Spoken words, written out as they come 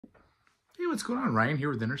Hey, what's going on? Ryan here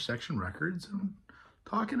with Intersection Records. I'm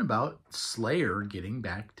talking about Slayer getting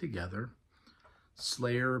back together.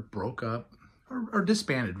 Slayer broke up, or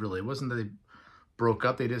disbanded, really. It wasn't that they broke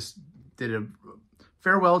up. They just did a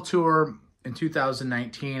farewell tour in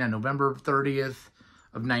 2019 on November 30th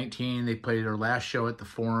of 19. They played their last show at the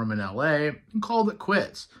Forum in LA and called it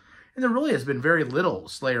quits. And there really has been very little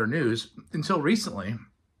Slayer news until recently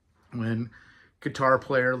when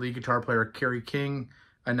lead guitar player Kerry King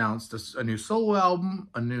announced a new solo album,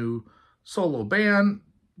 a new solo band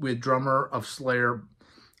with drummer of Slayer,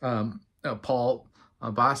 Paul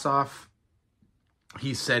Bossoff.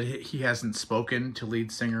 He said he hasn't spoken to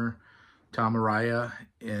lead singer Tom Araya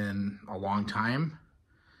in a long time.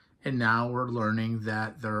 And now we're learning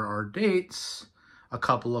that there are dates, a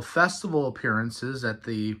couple of festival appearances at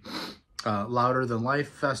the Louder Than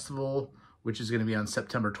Life Festival, which is going to be on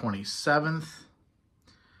September 27th.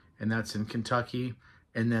 And that's in Kentucky.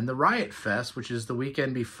 And then the Riot Fest, which is the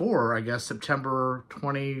weekend before, I guess, September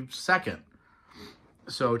 22nd.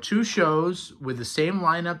 So 2 shows with the same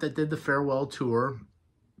lineup that did the farewell tour.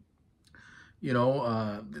 You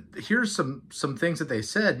know, here's some things that they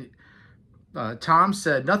said. Tom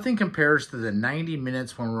said, nothing compares to the 90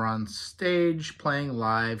 minutes when we're on stage, playing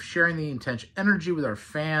live, sharing the intense energy with our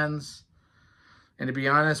fans. And to be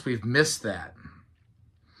honest, we've missed that.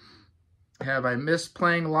 Have I missed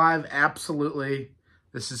playing live? Absolutely.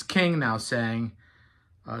 This is King now saying,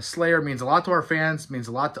 Slayer means a lot to our fans, means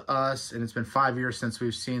a lot to us, and it's been 5 years since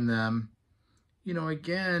we've seen them. You know,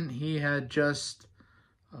 again, he had just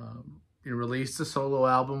released a solo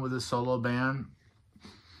album with a solo band.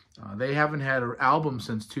 They haven't had an album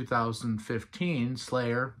since 2015,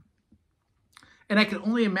 Slayer. And I can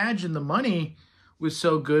only imagine the money was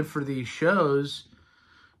so good for these shows.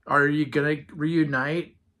 Are you going to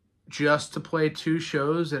reunite just to play 2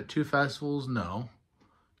 shows at 2 festivals? No.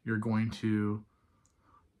 You're going to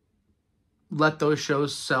let those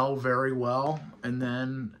shows sell very well, and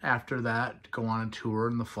then after that, go on a tour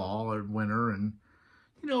in the fall or winter, and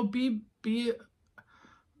be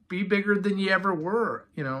bigger than you ever were.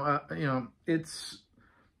 It's.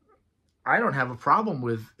 I don't have a problem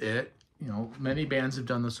with it. Many bands have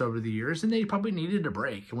done this over the years, and they probably needed a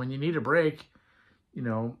break. And when you need a break,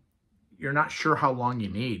 you're not sure how long you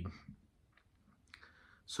need.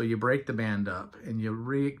 So you break the band up and you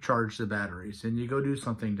recharge the batteries and you go do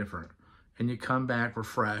something different and you come back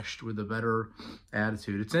refreshed with a better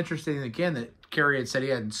attitude. It's interesting, again, that Kerry had said he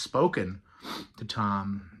hadn't spoken to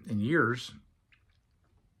Tom in years.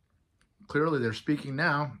 Clearly they're speaking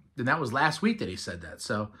now. And that was last week that he said that.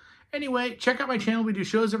 So anyway, check out my channel. We do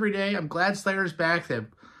shows every day. I'm glad Slayer's back. They have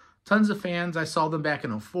tons of fans. I saw them back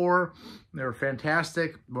in 2004. They were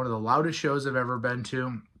fantastic. One of the loudest shows I've ever been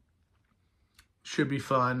to. Should be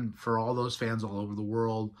fun for all those fans all over the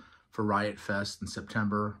world, for Riot Fest in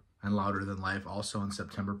September and Louder Than Life also in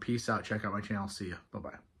September. Peace out. Check out my channel. See ya.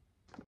 Bye-bye.